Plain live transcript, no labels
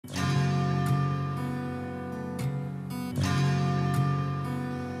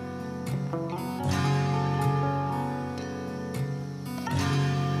Hey.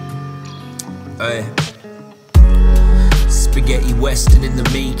 Spaghetti western in the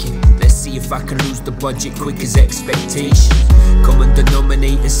making. Let's see if I can lose the budget quick as expectations. Common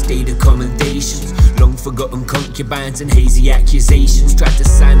denominators, state accommodations, long forgotten concubines and hazy accusations. Tried to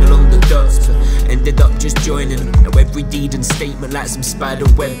sign along the dots, but ended up just joining them. Now every deed and statement like some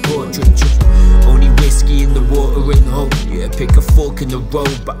spiderweb portraiture. Only whiskey in the water ain't hope. Yeah, pick a fork in the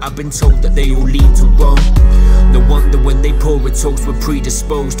road, but I've been told that they all lead to Rome. No wonder when they pour a toast we're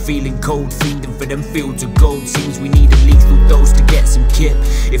predisposed, feeling cold, fiending for them fields of gold. Seems we need a lethal dose to get some kip,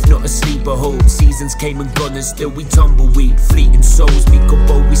 if not a sleeper hold. Seasons came and gone and still we tumbleweed, fleeting souls. Meek or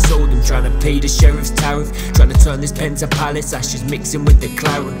bold we sold them, trying to pay the sheriff's tariff, trying to turn this pen to palace, ashes mixing with the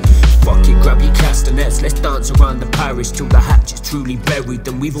claret. Fuck it, grab your castanets, let's dance around the parish till the hatch is truly buried,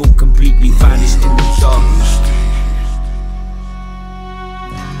 then we've all completely vanished in the dark.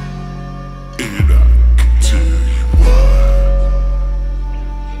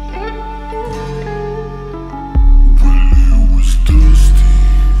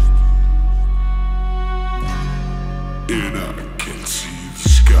 And I can see the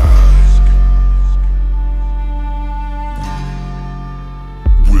sky.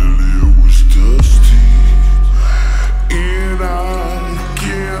 Well, it was dusty, and I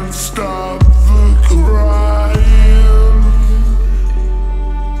can't stop the crying.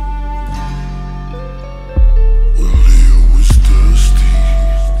 Well, it was dusty,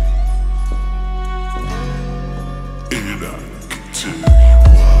 and I can tell you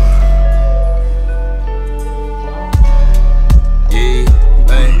why.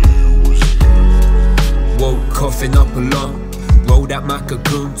 Coughing up along, rolled out my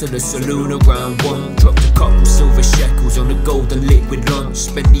cocoon to the saloon around 1. Dropped a couple silver shekels on a golden liquid lunch.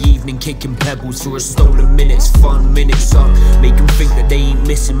 Spent the evening kicking pebbles for a stolen minute's fun. Minutes up, make them think that they ain't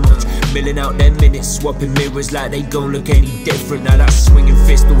missing much. Milling out their minutes, swapping mirrors like they gon' look any different. Now that swinging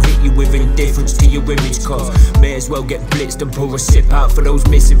fist will hit you with indifference to your image, cause may as well get blitzed and pour a sip out for those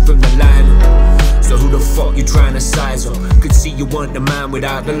missing from the lineup. So who the fuck you trying to size up? Could see you weren't the man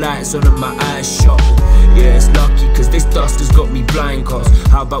without the lights on and my eyes shut. Yeah, it's lucky cause this dust has got me blind, cause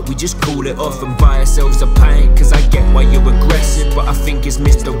how about we just cool it off and buy ourselves a pint? Cause I get why you're aggressive, but I think it's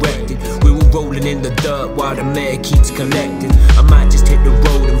misdirected. We were rolling in the dirt while the mayor keeps collecting. I might just hit the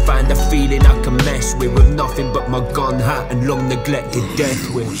road and find a feeling I can mess with nothing but my gun, hat and long neglected death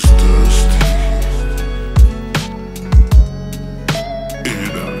wish. It was dusty,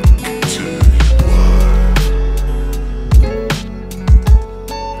 and